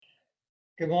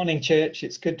Good morning, church.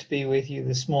 It's good to be with you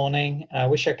this morning. I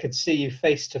wish I could see you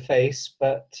face to face,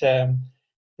 but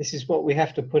this is what we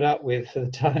have to put up with for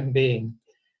the time being.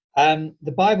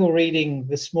 The Bible reading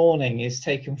this morning is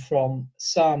taken from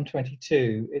Psalm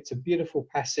 22. It's a beautiful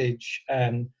passage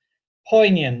and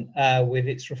poignant with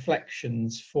its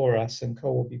reflections for us, and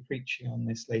Cole will be preaching on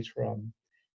this later on.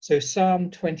 So Psalm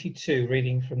 22,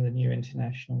 reading from the New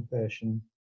International Version.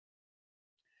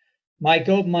 My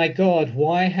God,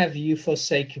 why have you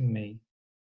forsaken me?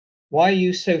 Why are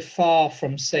you so far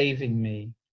from saving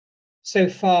me, so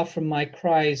far from my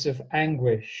cries of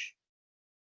anguish?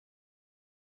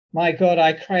 My God,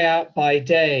 I cry out by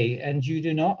day, and you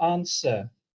do not answer,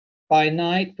 by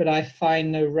night, but I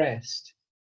find no rest.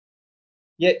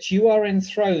 Yet you are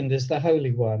enthroned as the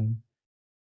Holy One.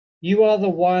 You are the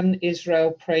one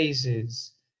Israel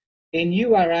praises. In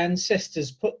you our ancestors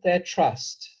put their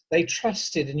trust. They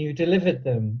trusted and you delivered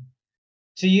them.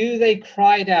 To you they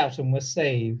cried out and were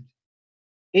saved.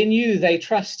 In you they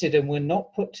trusted and were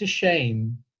not put to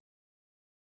shame.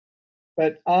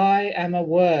 But I am a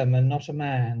worm and not a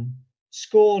man,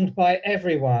 scorned by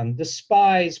everyone,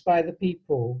 despised by the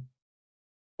people.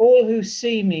 All who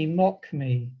see me mock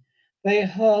me. They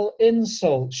hurl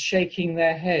insults, shaking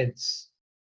their heads.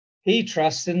 He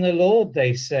trusts in the Lord,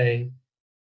 they say.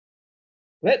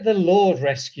 Let the Lord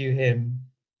rescue him.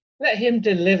 Let him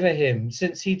deliver him,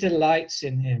 since he delights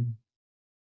in him.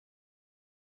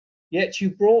 Yet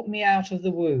you brought me out of the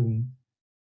womb.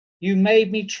 You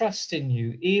made me trust in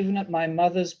you, even at my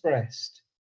mother's breast.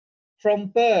 From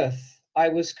birth I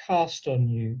was cast on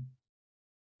you.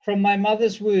 From my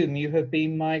mother's womb you have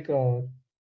been my God.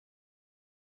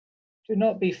 Do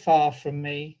not be far from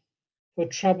me, for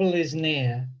trouble is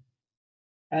near,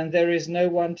 and there is no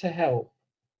one to help.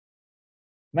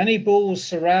 Many bulls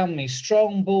surround me,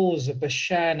 strong bulls of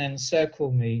Bashan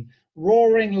encircle me.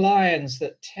 Roaring lions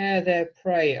that tear their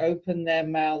prey open their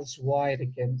mouths wide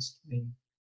against me.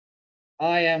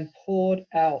 I am poured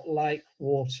out like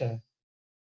water,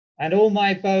 and all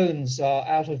my bones are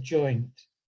out of joint.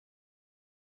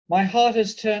 My heart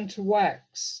has turned to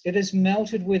wax, it has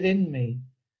melted within me.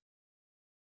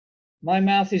 My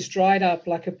mouth is dried up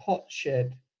like a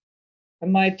potsherd,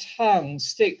 and my tongue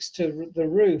sticks to the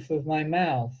roof of my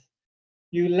mouth.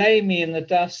 You lay me in the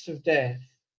dust of death.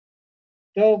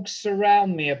 Dogs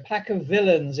surround me, a pack of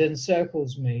villains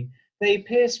encircles me. They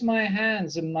pierce my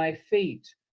hands and my feet.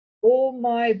 All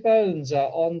my bones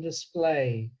are on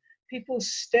display. People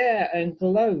stare and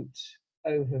gloat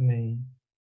over me.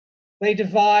 They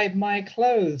divide my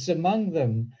clothes among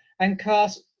them and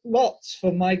cast lots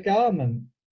for my garment.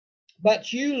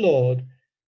 But you, Lord,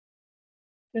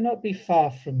 do not be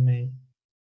far from me.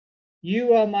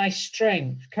 You are my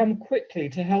strength. Come quickly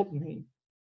to help me.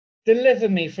 Deliver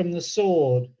me from the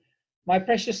sword, my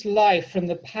precious life from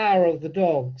the power of the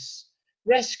dogs.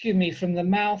 Rescue me from the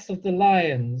mouth of the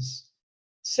lions.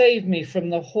 Save me from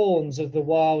the horns of the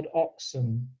wild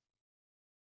oxen.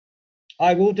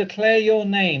 I will declare your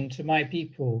name to my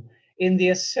people. In the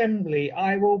assembly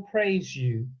I will praise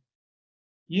you.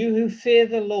 You who fear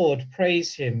the Lord,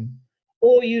 praise him.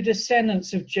 All you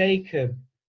descendants of Jacob,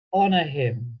 honor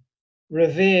him.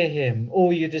 Revere him,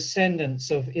 all you descendants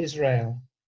of Israel.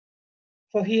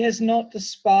 For he has not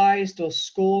despised or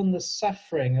scorned the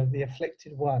suffering of the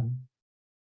afflicted one.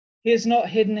 He has not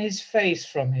hidden his face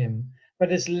from him, but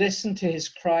has listened to his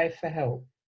cry for help.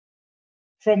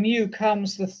 From you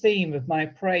comes the theme of my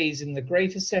praise in the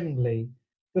great assembly.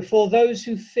 Before those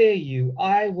who fear you,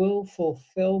 I will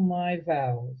fulfill my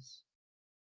vows.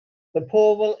 The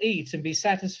poor will eat and be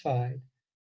satisfied.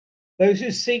 Those who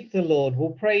seek the Lord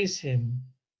will praise him.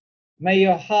 May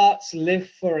your hearts live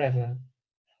forever.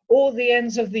 All the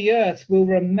ends of the earth will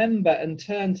remember and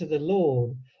turn to the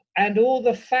Lord, and all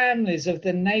the families of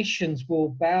the nations will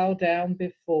bow down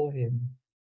before him.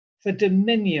 For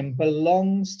dominion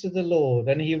belongs to the Lord,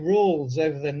 and he rules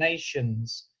over the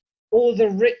nations. All the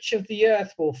rich of the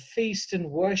earth will feast and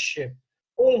worship.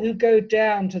 All who go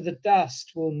down to the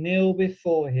dust will kneel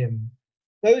before him.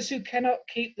 Those who cannot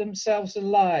keep themselves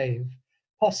alive,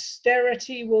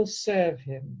 posterity will serve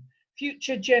him.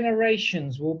 Future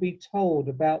generations will be told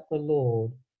about the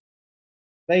Lord.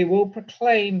 They will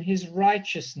proclaim his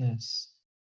righteousness,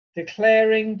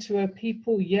 declaring to a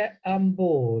people yet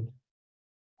unborn,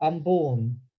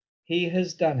 he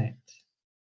has done it.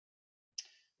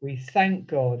 We thank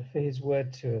God for his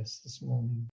word to us this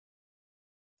morning.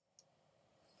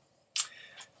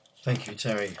 Thank you,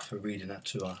 Terry, for reading that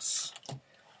to us.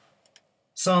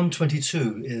 Psalm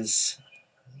 22 is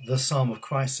the psalm of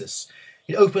crisis.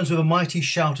 It opens with a mighty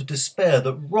shout of despair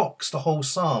that rocks the whole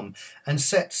psalm and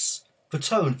sets for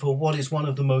tone for what is one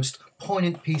of the most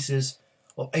poignant pieces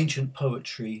of ancient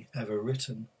poetry ever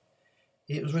written.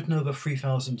 It was written over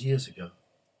 3,000 years ago.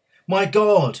 My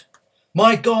God,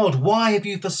 why have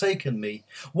you forsaken me?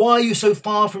 Why are you so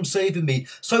far from saving me,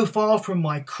 so far from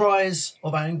my cries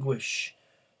of anguish?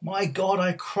 My God,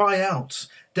 I cry out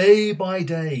day by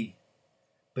day,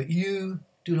 but you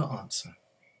do not answer.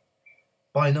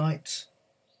 By night,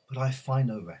 but I find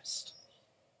no rest.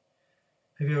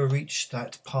 Have you ever reached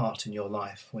that part in your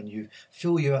life when you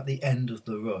feel you're at the end of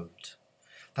the road?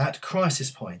 That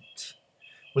crisis point?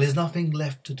 Well, there's nothing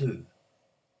left to do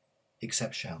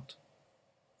except shout.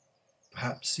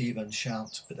 Perhaps even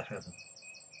shout with the heaven.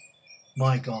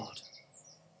 My God,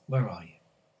 where are you?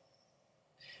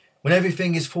 When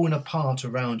everything is falling apart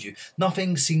around you,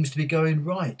 nothing seems to be going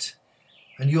right,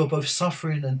 and you are both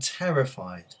suffering and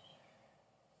terrified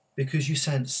because you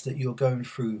sense that you're going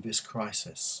through this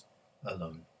crisis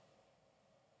alone.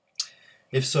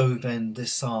 If so, then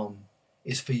this psalm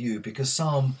is for you, because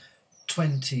Psalm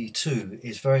 22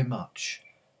 is very much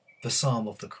the psalm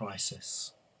of the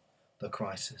crisis. The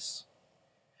crisis.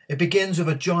 It begins with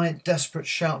a giant desperate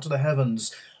shout to the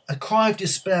heavens, a cry of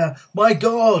despair. My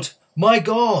God,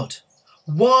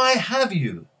 why have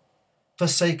you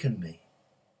forsaken me?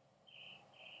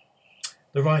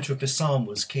 The writer of this psalm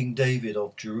was King David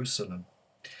of Jerusalem,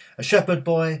 a shepherd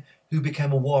boy who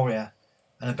became a warrior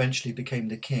and eventually became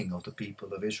the king of the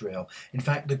people of Israel. In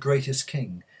fact, the greatest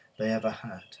king they ever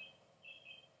had.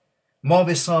 While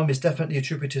this psalm is definitely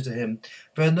attributed to him,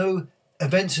 there are no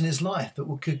events in his life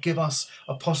that could give us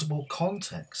a possible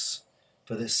context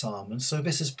for this psalm, and so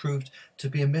this has proved to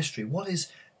be a mystery. What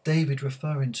is David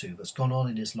referring to that's gone on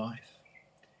in his life?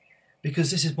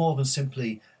 Because this is more than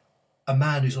simply a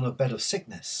man who's on a bed of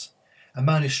sickness, a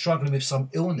man who's struggling with some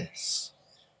illness.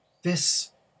 This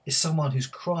is someone who's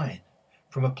crying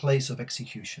from a place of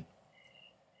execution,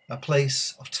 a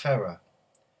place of terror,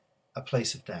 a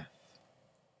place of death.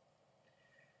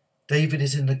 David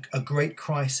is in a great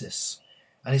crisis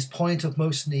and his point of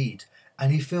most need,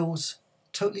 and he feels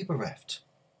totally bereft,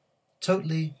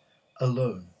 totally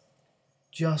alone.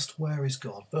 Just where is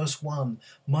God? Verse 1,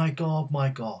 my God,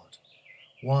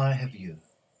 why have you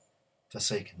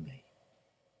forsaken me?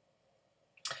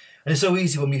 And it's so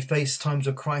easy when we face times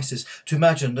of crisis to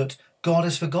imagine that God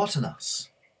has forgotten us,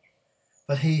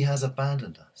 that he has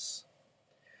abandoned us.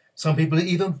 Some people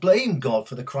even blame God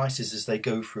for the crises they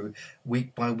go through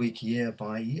week by week, year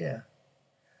by year.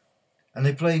 And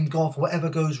they blame God for whatever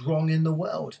goes wrong in the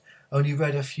world. Only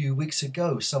read a few weeks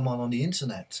ago someone on the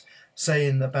internet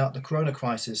saying about the corona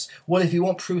crisis, well, if you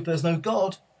want proof there's no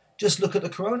God, just look at the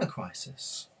corona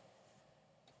crisis.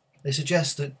 They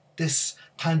suggest that this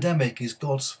pandemic is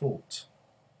God's fault,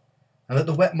 and that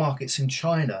the wet markets in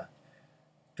China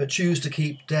that choose to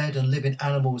keep dead and living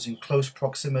animals in close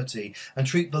proximity and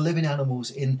treat the living animals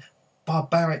in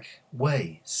barbaric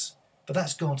ways, but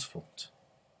that's God's fault.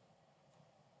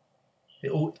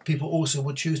 People also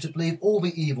would choose to believe all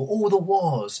the evil, all the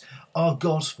wars are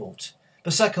God's fault.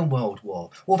 The Second World War,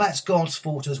 well, that's God's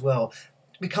fault as well.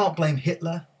 We can't blame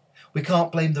Hitler. We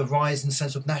can't blame the rise in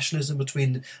sense of nationalism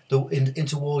between the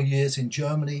interwar years in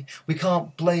Germany. We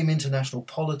can't blame international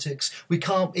politics. We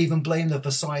can't even blame the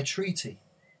Versailles Treaty.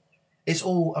 It's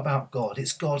all about God.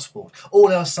 It's God's fault.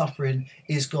 All our suffering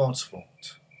is God's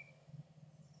fault.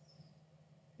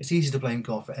 It's easy to blame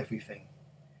God for everything.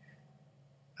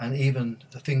 And even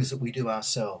the things that we do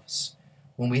ourselves.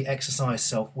 When we exercise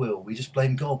self-will, we just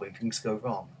blame God when things go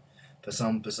wrong for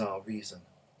some bizarre reason.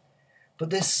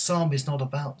 But this psalm is not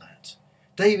about that.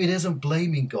 David isn't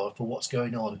blaming God for what's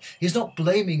going on. He's not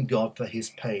blaming God for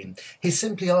his pain. He's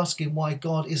simply asking why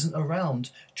God isn't around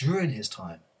during his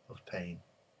time of pain.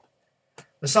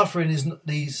 The suffering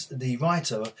is the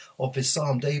writer of this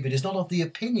psalm, David, is not of the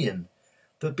opinion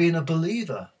that being a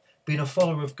believer, being a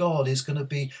follower of God is going to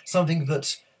be something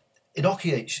that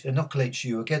inoculates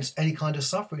you against any kind of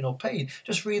suffering or pain.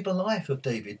 Just read the life of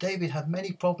David. David had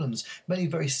many problems, many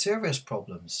very serious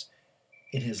problems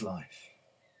in his life.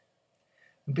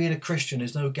 And being a Christian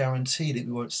is no guarantee that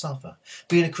we won't suffer.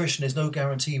 Being a Christian is no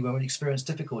guarantee we won't experience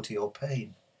difficulty or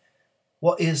pain.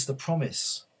 What is the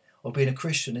promise of being a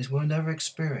Christian is we'll never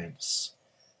experience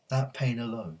that pain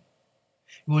alone.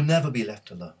 We will never be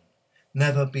left alone,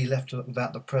 never be left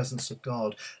without the presence of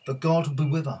God, but God will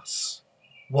be with us,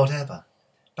 whatever.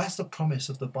 That's the promise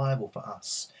of the Bible for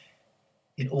us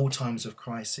in all times of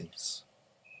crises.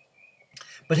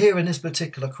 But here in this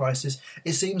particular crisis,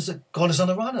 it seems that God is on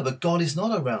the run, that God is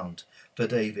not around for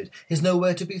David. He's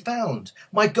nowhere to be found.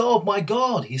 My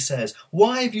God, he says,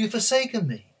 why have you forsaken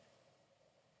me?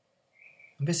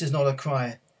 And this is not a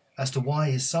cry as to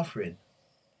why he's suffering.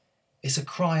 It's a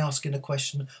cry asking the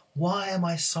question, why am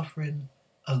I suffering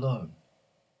alone,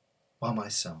 by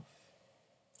myself?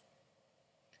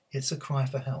 It's a cry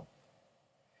for help.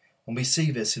 And we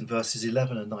see this in verses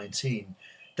 11 and 19.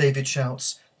 David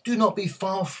shouts, "Do not be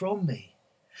far from me,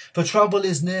 for trouble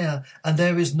is near, and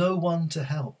there is no one to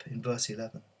help," in verse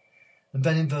 11. And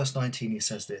then in verse 19 he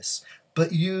says this,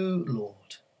 "But you,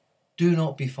 Lord, do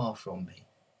not be far from me.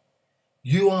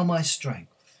 You are my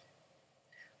strength.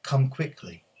 Come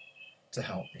quickly to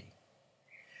help me."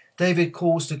 David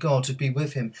calls to God to be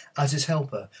with him as his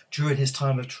helper during his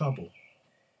time of trouble.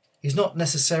 He's not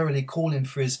necessarily calling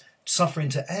for his suffering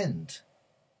to end,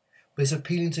 but he's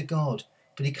appealing to God,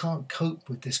 but he can't cope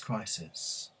with this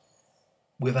crisis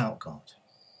without God.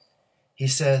 He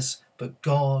says, but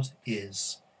God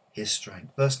is his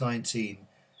strength. Verse 19,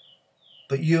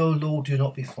 "But you, O Lord, do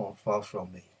not be far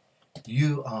from me.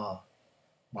 You are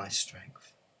my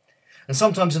strength." And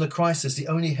sometimes in a crisis, the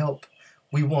only help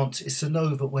we want is to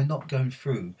know that we're not going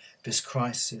through this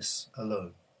crisis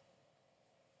alone.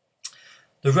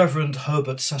 The Reverend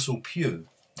Herbert Cecil Pugh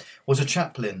was a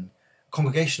chaplain,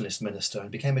 Congregationalist minister,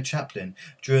 and became a chaplain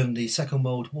during the Second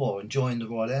World War and joined the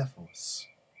Royal Air Force.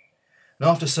 And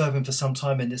after serving for some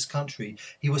time in this country,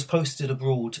 he was posted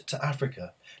abroad to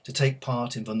Africa to take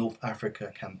part in the North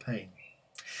Africa campaign.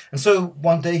 And so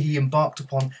one day he embarked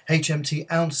upon HMT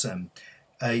Ansem,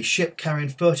 a ship carrying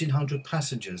 1,300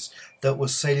 passengers that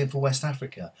was sailing for West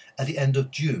Africa at the end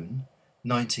of June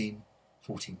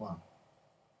 1941.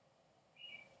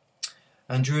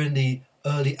 And during the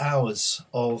early hours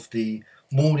of the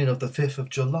morning of the 5th of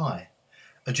July,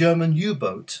 a German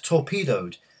U-boat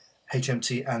torpedoed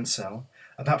HMT Ansel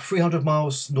about 300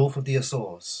 miles north of the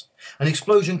Azores. An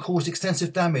explosion caused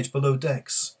extensive damage below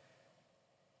decks.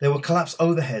 There were collapsed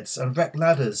overheads and wrecked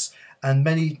ladders, and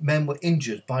many men were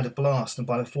injured by the blast and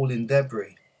by the falling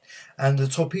debris. And the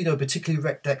torpedo particularly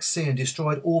wrecked Deck C and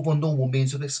destroyed all the normal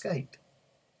means of escape.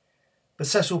 But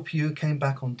Cecil Pugh came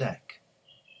back on deck.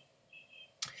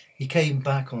 He came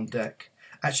back on deck,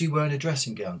 actually wearing a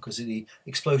dressing gown because the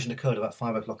explosion occurred about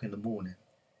 5 o'clock in the morning.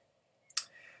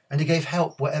 And he gave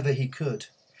help wherever he could.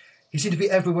 He seemed to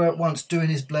be everywhere at once, doing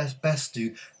his best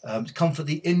to comfort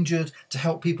the injured, to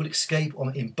help people escape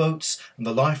in boats and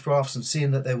the life rafts, and seeing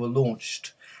that they were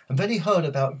launched. And then he heard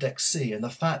about Deck C and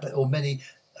the fact that there were many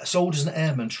soldiers and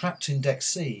airmen trapped in Deck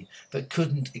C that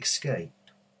couldn't escape.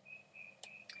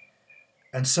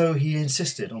 And so he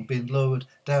insisted on being lowered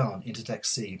down into Deck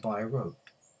C by a rope.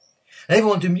 And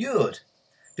everyone demurred,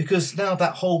 because now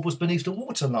that hole was beneath the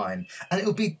waterline, and it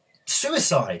would be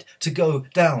suicide to go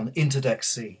down into Deck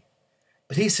C.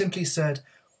 But he simply said,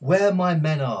 "Where my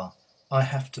men are, I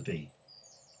have to be."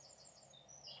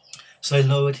 So they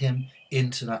lowered him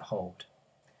into that hold.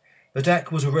 The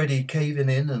deck was already caving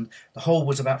in, and the hole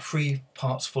was about 3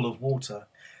 parts full of water,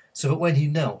 so that when he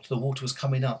knelt, the water was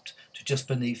coming up to just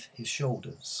beneath his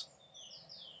shoulders.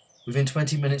 Within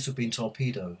 20 minutes of being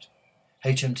torpedoed,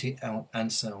 HMT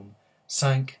Anselm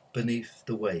sank beneath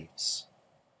the waves,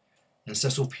 and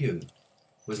Cecil Pugh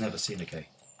was never seen again.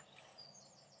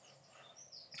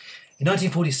 In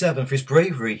 1947, for his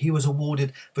bravery, he was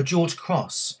awarded the George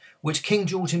Cross, which King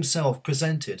George himself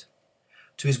presented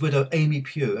to his widow Amy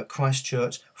Pugh at Christ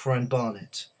Church,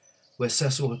 Foran-Barnet, where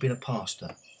Cecil had been a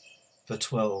pastor for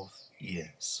 12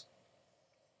 years.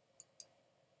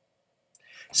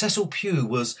 Cecil Pugh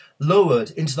was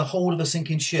lowered into the hold of a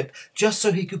sinking ship just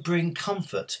so he could bring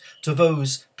comfort to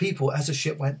those people as the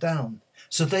ship went down,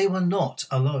 so they were not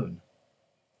alone.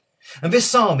 And this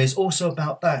psalm is also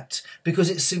about that, because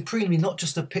it's supremely not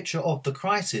just a picture of the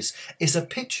crisis, it's a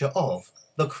picture of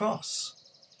the cross.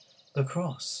 The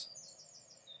cross.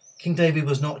 King David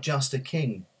was not just a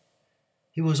king,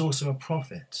 he was also a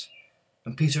prophet.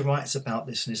 And Peter writes about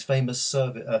this in his famous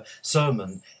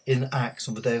sermon in Acts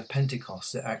on the day of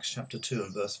Pentecost, in Acts chapter 2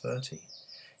 and verse 30.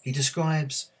 He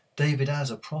describes David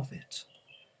as a prophet.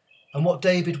 And what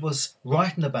David was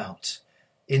writing about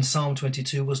in Psalm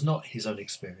 22 was not his own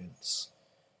experience.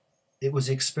 It was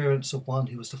the experience of one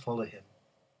who was to follow him,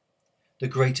 the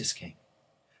greatest king,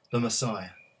 the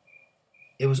Messiah.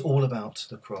 It was all about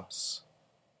the cross.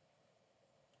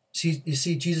 You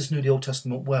see, Jesus knew the Old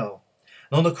Testament well.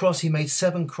 And on the cross he made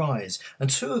 7 cries, and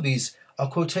 2 of these are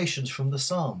quotations from the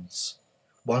Psalms.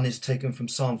 One is taken from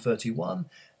Psalm 31,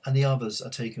 and the others are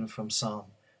taken from Psalm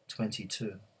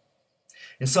 22.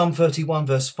 In Psalm 31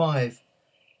 verse 5,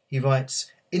 he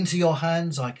writes, "Into your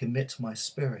hands I commit my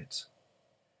spirit."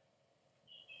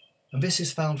 And this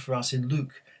is found for us in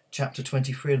Luke chapter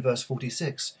 23 and verse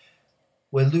 46,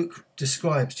 where Luke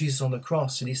describes Jesus on the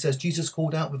cross, and he says, Jesus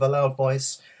called out with a loud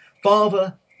voice,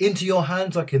 "Father, into your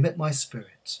hands I commit my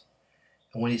spirit."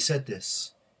 And when he said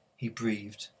this, he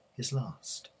breathed his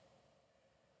last.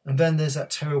 And then there's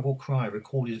that terrible cry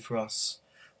recorded for us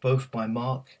both by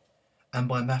Mark and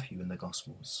by Matthew in the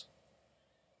Gospels.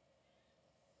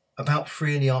 About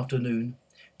 3 in the afternoon,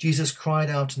 Jesus cried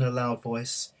out in a loud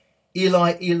voice,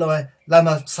 "Eli, Eli,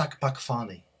 lama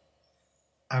sabachthani,"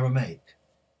 Aramaic,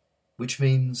 which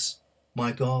means,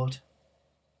 my God,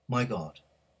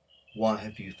 why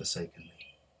have you forsaken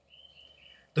me?"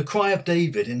 The cry of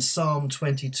David in Psalm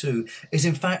 22 is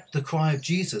in fact the cry of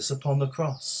Jesus upon the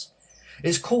cross.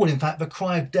 It's called, in fact, the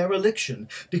cry of dereliction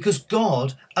because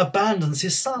God abandons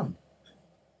his son.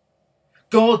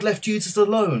 God left Jesus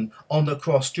alone on the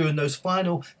cross during those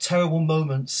final terrible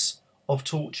moments of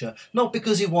torture, not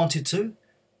because he wanted to,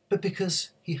 but because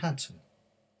he had to.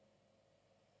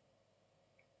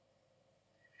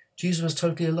 Jesus was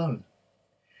totally alone.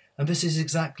 And this is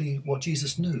exactly what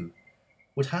Jesus knew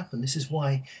would happen. This is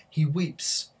why he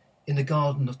weeps in the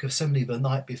Garden of Gethsemane the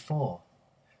night before.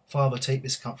 "Father, take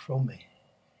this cup from me."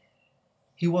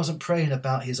 He wasn't praying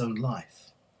about his own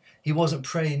life. He wasn't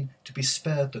praying to be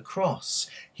spared the cross.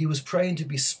 He was praying to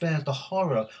be spared the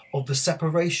horror of the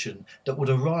separation that would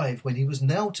arrive when he was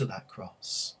nailed to that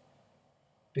cross,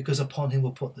 because upon him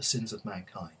were put the sins of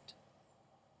mankind.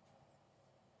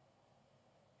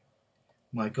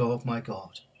 My God,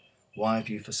 why have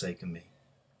you forsaken me?"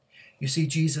 You see,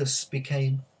 Jesus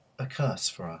became a curse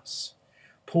for us.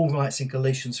 Paul writes in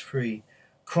Galatians 3,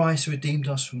 "Christ redeemed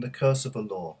us from the curse of the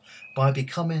law by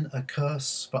becoming a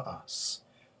curse for us.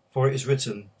 For it is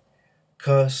written,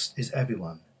 'Cursed is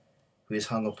everyone who is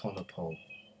hung upon a pole.'"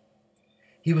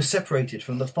 He was separated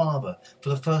from the Father for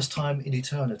the first time in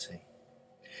eternity.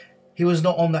 He was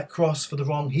not on that cross for the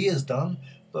wrong he has done,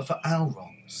 but for our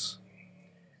wrongs.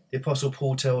 The Apostle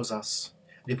Peter tells us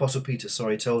in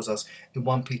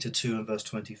 1 Peter 2 and verse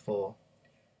 24,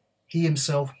 he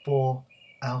himself bore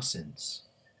our sins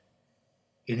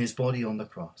in his body on the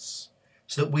cross,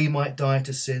 so that we might die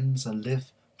to sins and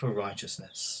live for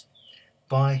righteousness.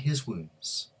 By his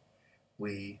wounds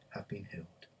we have been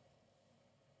healed.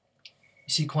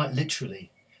 You see, quite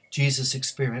literally, Jesus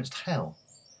experienced hell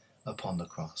upon the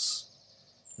cross.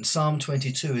 And Psalm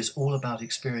 22 is all about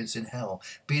experiencing hell,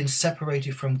 being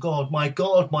separated from God. My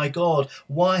God,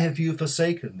 why have you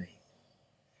forsaken me?"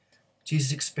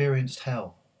 Jesus experienced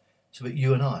hell so that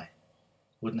you and I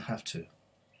wouldn't have to.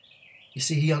 You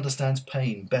see, he understands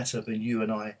pain better than you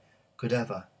and I could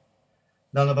ever.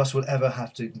 None of us will ever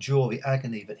have to endure the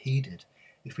agony that he did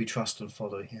if we trust and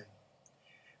follow him.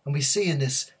 And we see in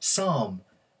this psalm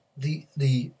the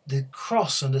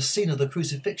cross and the scene of the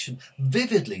crucifixion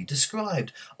vividly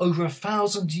described over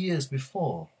 1,000 years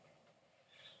before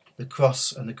the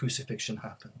cross and the crucifixion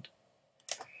happened.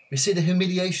 We see the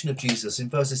humiliation of Jesus in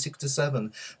verses 6 to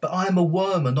 7. "But I am a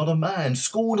worm and not a man,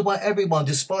 scorned by everyone,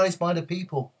 despised by the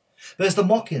people." There's the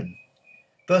mocking.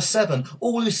 Verse 7,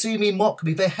 "All who see me mock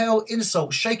me, they hail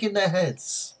insults, shaking their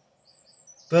heads."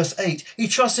 Verse 8, "He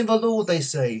trusts in the Lord," they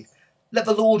say. "Let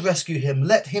the Lord rescue him,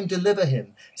 let him deliver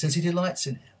him, since he delights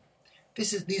in him."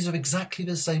 These are exactly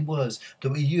the same words that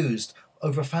were used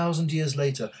over 1,000 years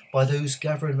later by those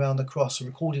gathering around the cross and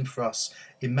recording for us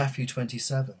in Matthew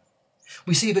 27.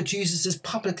 We see that Jesus is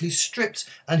publicly stripped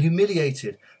and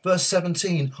humiliated. Verse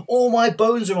 17, "All my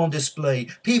bones are on display.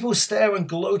 People stare and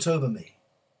gloat over me."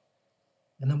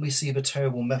 And then we see the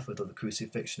terrible method of the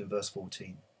crucifixion in verse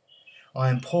 14. "I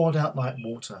am poured out like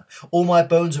water. All my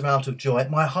bones are out of joint.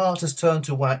 My heart has turned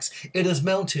to wax. It has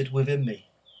melted within me."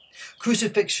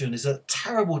 Crucifixion is a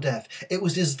terrible death. It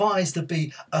was devised to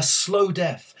be a slow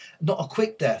death, not a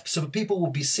quick death, so that people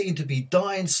would be seen to be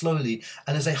dying slowly.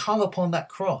 And as they hung upon that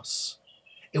cross,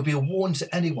 it would be a warning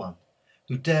to anyone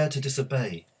who dared to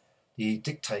disobey the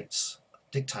dictates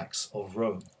of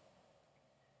Rome.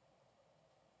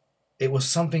 It was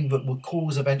something that would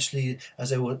cause eventually,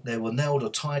 as they were nailed or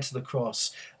tied to the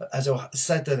cross, as it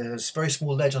said that there was a very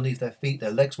small ledge underneath their feet, their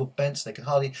legs were bent, so they could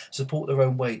hardly support their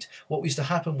own weight. What used to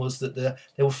happen was that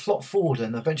they would flop forward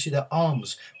and eventually their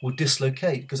arms would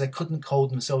dislocate because they couldn't hold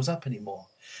themselves up anymore.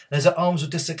 And as their arms would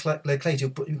dislocate, it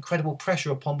would put incredible pressure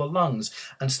upon the lungs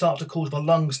and start to cause the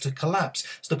lungs to collapse.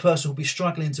 So the person would be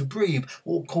struggling to breathe,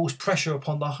 or would cause pressure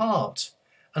upon the heart.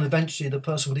 And eventually the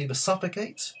person would either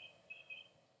suffocate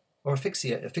or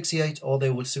asphyxiate, or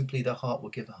their heart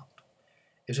would give up.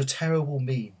 It was a terrible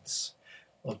means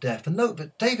of death. And note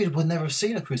that David would never have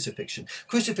seen a crucifixion.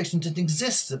 Crucifixion didn't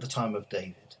exist at the time of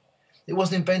David. It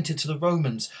wasn't invented to the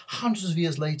Romans hundreds of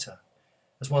years later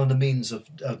as one of the means of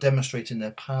demonstrating their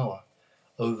power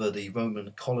over the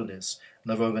Roman colonies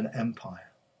and the Roman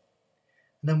Empire.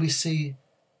 And then we see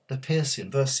the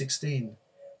piercing, verse 16.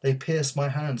 "They pierced my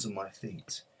hands and my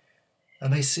feet."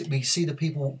 And we see the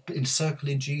people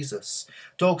encircling Jesus.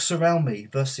 Dogs surround me,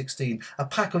 verse 16. A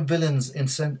pack of villains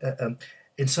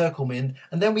encircle me.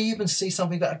 And then we even see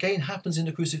something that again happens in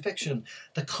the crucifixion.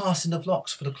 The casting of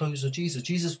lots for the clothes of Jesus.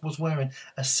 Jesus was wearing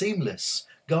a seamless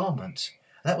garment.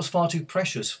 That was far too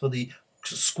precious for the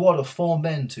squad of 4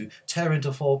 men to tear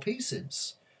into 4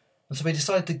 pieces. And so they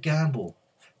decided to gamble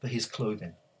for his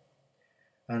clothing.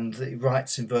 And it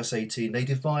writes in verse 18, they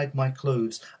divide my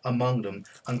clothes among them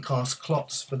and cast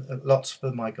lots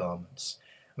for my garments.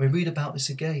 And we read about this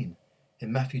again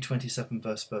in Matthew 27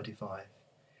 verse 35.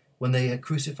 When they had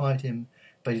crucified him,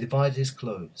 they divided his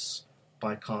clothes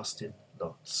by casting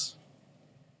lots.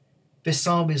 This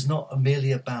psalm is not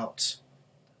merely about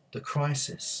the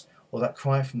crisis or that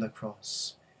cry from the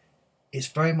cross. It's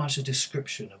very much a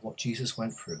description of what Jesus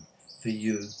went through for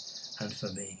you and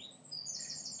for me.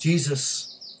 Jesus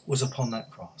was upon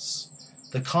that cross.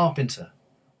 The carpenter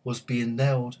was being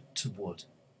nailed to wood.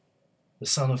 The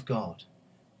Son of God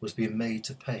was being made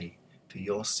to pay for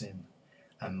your sin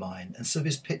and mine. And so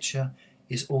this picture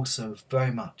is also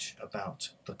very much about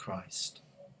the Christ.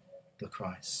 The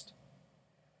Christ.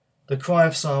 The cry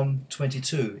of Psalm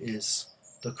 22 is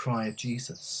the cry of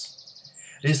Jesus.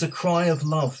 It is the cry of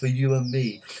love for you and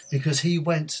me, because he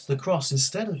went to the cross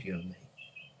instead of you and me.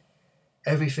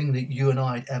 Everything that you and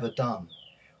I had ever done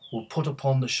were put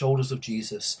upon the shoulders of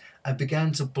Jesus and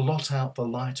began to blot out the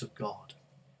light of God.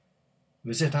 It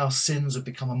was as if our sins had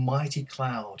become a mighty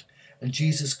cloud and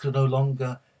Jesus could no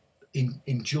longer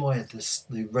enjoy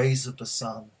the rays of the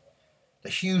sun. The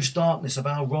huge darkness of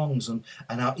our wrongs and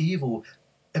our evil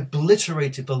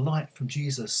obliterated the light from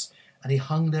Jesus, and he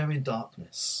hung there in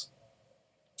darkness.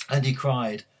 And he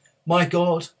cried, my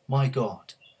God,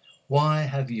 why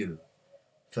have you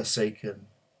forsaken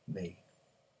me?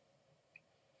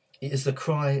 It is the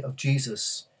cry of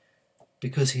Jesus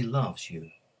because he loves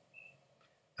you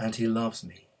and he loves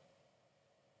me.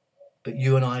 But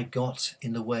you and I got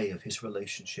in the way of his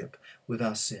relationship with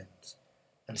our sins,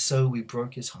 and so we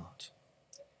broke his heart.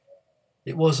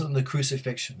 It wasn't the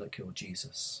crucifixion that killed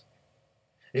Jesus.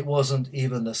 It wasn't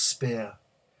even the spear,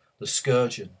 the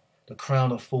scourging, the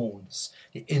crown of thorns,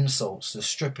 the insults, the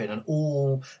stripping, and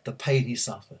all the pain he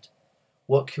suffered.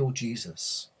 What killed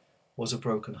Jesus was a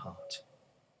broken heart.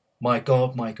 My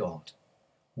God,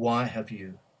 why have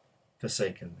you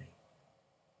forsaken me?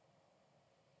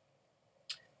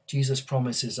 Jesus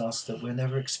promises us that we'll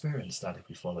never experience that if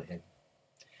we follow him.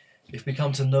 If we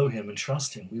come to know him and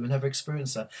trust him, we will never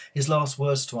experience that. His last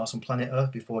words to us on planet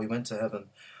Earth before he went to heaven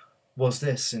was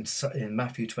this in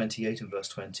Matthew 28 and verse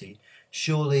 20.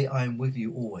 Surely I am with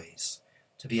you always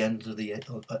to the end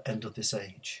of this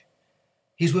age.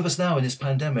 He's with us now in this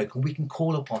pandemic, and we can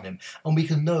call upon him, and we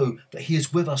can know that he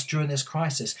is with us during this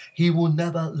crisis. He will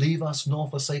never leave us nor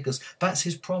forsake us. That's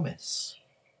his promise.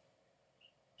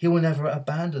 He will never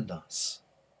abandon us.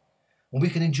 And we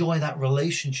can enjoy that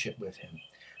relationship with him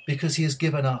because he has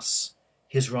given us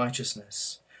his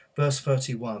righteousness. Verse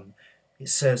 31, it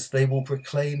says, they will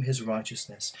proclaim his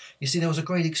righteousness. You see, there was a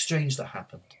great exchange that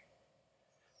happened.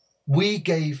 We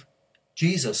gave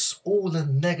Jesus all the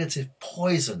negative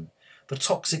poison, the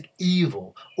toxic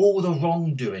evil, all the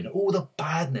wrongdoing, all the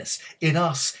badness in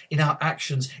us, in our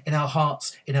actions, in our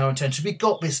hearts, in our intentions. We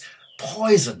got this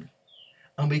poison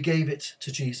and we gave it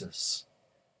to Jesus.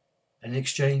 And in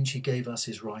exchange, he gave us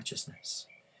his righteousness,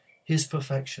 his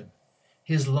perfection,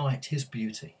 his light, his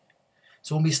beauty.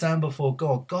 So when we stand before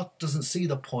God, God doesn't see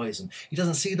the poison. He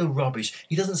doesn't see the rubbish.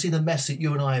 He doesn't see the mess that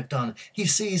you and I have done. He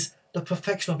sees the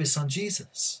perfection of his son,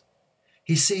 Jesus.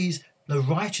 He sees the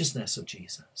righteousness of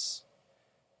Jesus.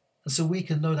 And so we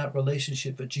can know that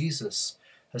relationship that Jesus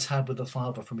has had with the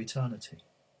Father from eternity.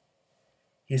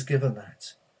 He's given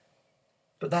that.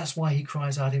 But that's why he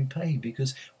cries out in pain,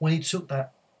 because when he took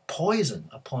that poison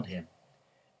upon him,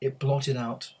 it blotted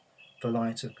out the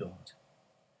light of God.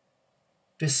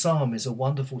 This psalm is a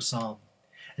wonderful psalm,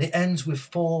 and it ends with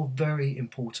 4 very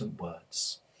important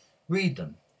words. Read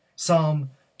them.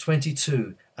 Psalm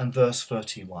 22 and verse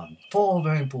 31. 4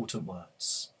 very important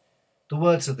words. The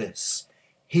words are this: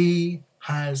 he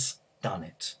has done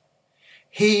it.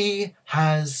 He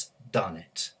has done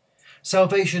it.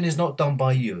 Salvation is not done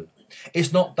by you.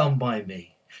 It's not done by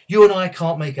me. You and I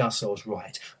can't make ourselves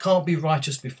right, can't be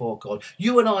righteous before God.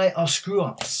 You and I are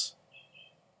screw-ups.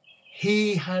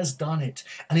 He has done it,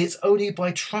 and it's only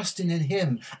by trusting in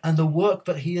him and the work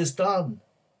that he has done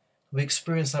we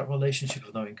experience that relationship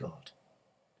of knowing God.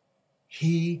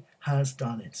 He has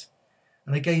done it.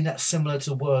 And again, that's similar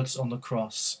to words on the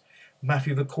cross.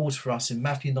 Matthew records for us in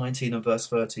Matthew 19 and verse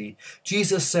 30,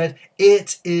 Jesus said,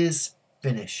 it is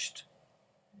finished.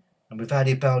 And with that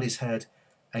he bowed his head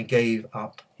and gave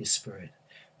up his Spirit.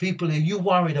 People, are you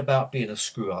worried about being a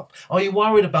screw up? Are you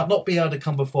worried about not being able to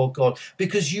come before God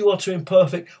because you are too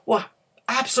imperfect? Well,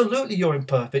 absolutely you're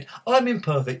imperfect. I'm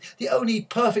imperfect. The only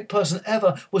perfect person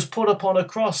ever was put upon a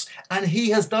cross, and he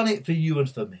has done it for you and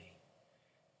for me.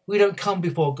 We don't come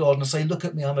before God and say, look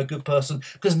at me, I'm a good person,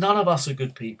 because none of us are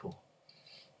good people.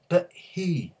 But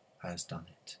he has done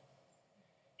it.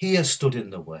 He has stood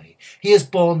in the way. He has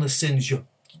borne the sins,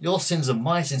 your sins and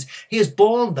my sins. He has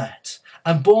borne that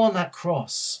and borne that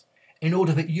cross in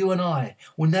order that you and I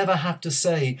will never have to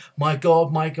say, my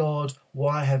God,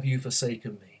 why have you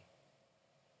forsaken me?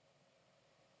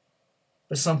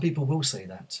 But some people will say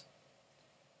that.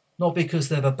 Not because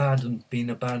they've been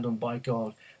abandoned by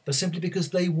God, but simply because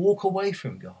they walk away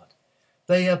from God.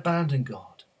 They abandon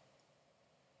God.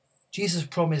 Jesus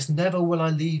promised, never will I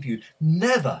leave you,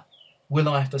 never will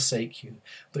I forsake you.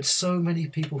 But so many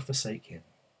people forsake him.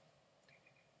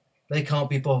 They can't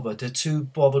be bothered. They're too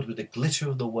bothered with the glitter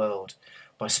of the world,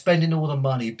 by spending all the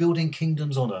money, building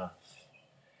kingdoms on earth,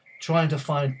 trying to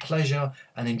find pleasure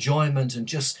and enjoyment and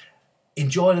just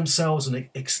enjoy themselves and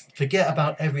forget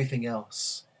about everything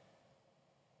else.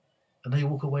 And they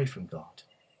walk away from God.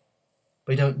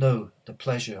 They don't know the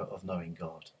pleasure of knowing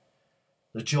God,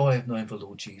 the joy of knowing the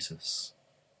Lord Jesus,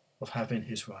 of having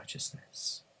his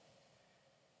righteousness.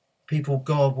 People,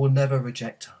 God will never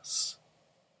reject us.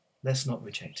 Let's not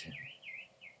reject him.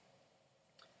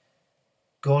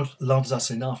 God loves us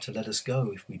enough to let us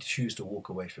go if we choose to walk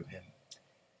away from him.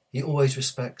 He always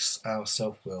respects our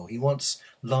self-will. He wants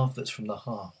love that's from the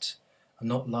heart and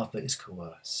not love that is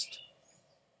coerced.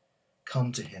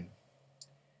 Come to him.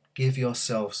 Give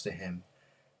yourselves to him.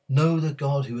 Know the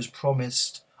God who has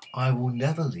promised, I will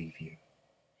never leave you,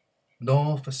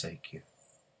 nor forsake you.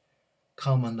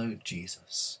 Come and know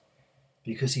Jesus,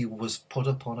 because he was put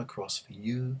upon a cross for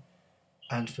you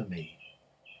and for me.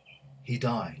 He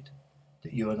died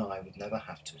that you and I would never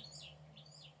have to.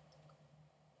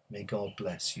 May God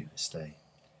bless you this day,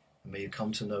 and may you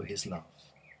come to know his love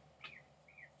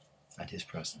and his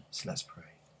presence. Let's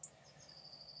pray.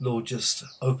 Lord, just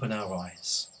open our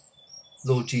eyes.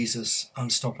 Lord Jesus,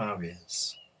 unstop our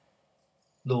ears.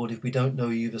 Lord, if we don't know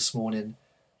you this morning,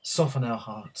 soften our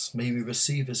hearts. May we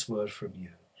receive this word from you.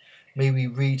 May we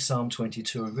read Psalm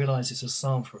 22 and realize it's a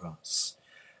psalm for us,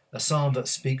 a psalm that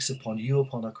speaks upon you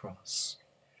upon a cross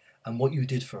and what you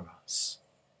did for us.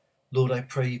 Lord, I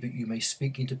pray that you may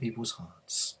speak into people's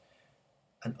hearts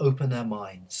and open their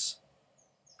minds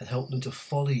and help them to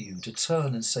follow you, to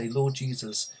turn and say, Lord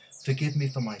Jesus, forgive me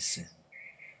for my sin.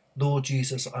 Lord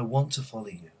Jesus, I want to follow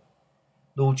you.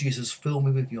 Lord Jesus, fill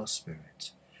me with your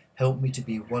Spirit. Help me to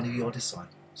be one of your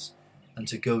disciples and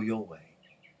to go your way.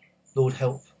 Lord,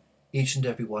 help each and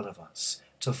every one of us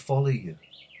to follow you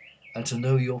and to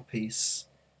know your peace,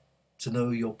 to know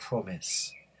your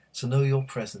promise, to know your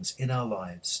presence in our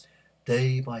lives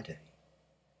day by day.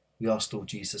 We ask, Lord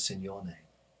Jesus, in your name.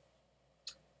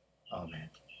 Amen.